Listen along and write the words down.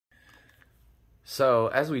So,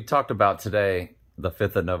 as we talked about today, the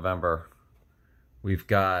 5th of November, we've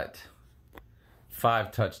got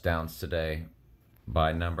 5 touchdowns today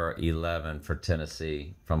by number 11 for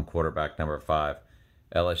Tennessee from quarterback number 5.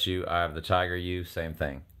 LSU, I have the Tiger U, same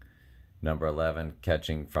thing. Number 11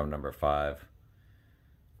 catching from number 5.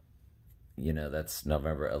 You know, that's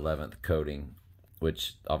November 11th coding,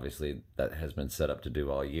 which obviously that has been set up to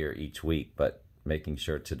do all year, each week, but making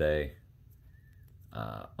sure today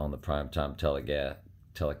on the primetime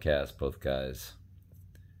telecast, both guys,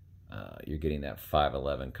 you're getting that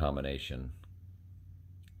 5-11 combination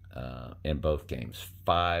in both games.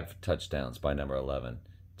 5 touchdowns by number 11,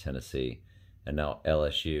 Tennessee. And now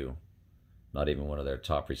LSU, not even one of their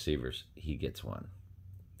top receivers, he gets one.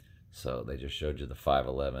 So they just showed you the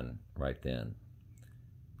 5-11 right then.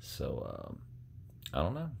 So I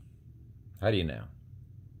don't know. How do you know?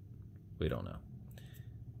 We don't know.